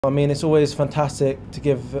I mean, it's always fantastic to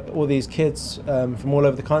give all these kids from all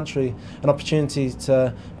over the country an opportunity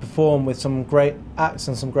to perform with some great acts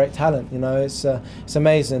and some great talent. You know, it's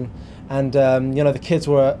amazing, and you know, the kids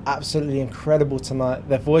were absolutely incredible tonight.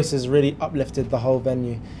 Their voices really uplifted the whole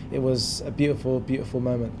venue. It was a beautiful, beautiful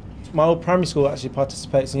moment. My old primary school actually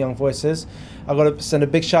participates in Young Voices. I've got to send a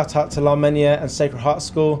big shout out to L'Armenia and Sacred Heart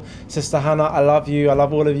School. Sister Hannah, I love you. I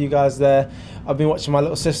love all of you guys there. I've been watching my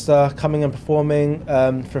little sister coming and performing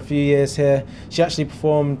for a few years here. She actually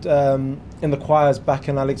performed in the choirs back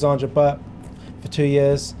in Alexandra Burt for 2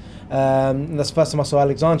 years. And that's the first time I saw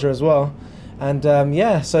Alexandra as well. And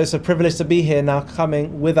yeah, so it's a privilege to be here now,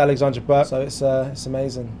 coming with Alexandra Burt. So it's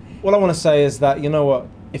amazing. All I want to say is that, you know what,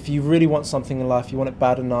 if you really want something in life, you want it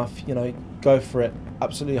bad enough, you know, go for it.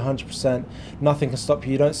 Absolutely 100%. Nothing can stop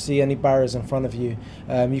you. You don't see any barriers in front of you.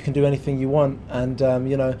 You can do anything you want. And,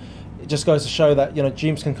 you know, it just goes to show that, you know,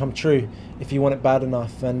 dreams can come true if you want it bad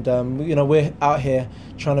enough. And, you know, we're out here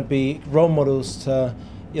trying to be role models to,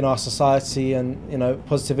 you know, our society and, you know,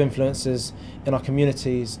 positive influences in our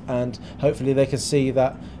communities, and hopefully they can see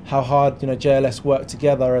that how hard, you know, JLS work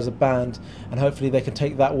together as a band, and hopefully they can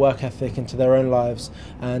take that work ethic into their own lives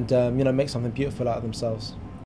and, you know, make something beautiful out of themselves.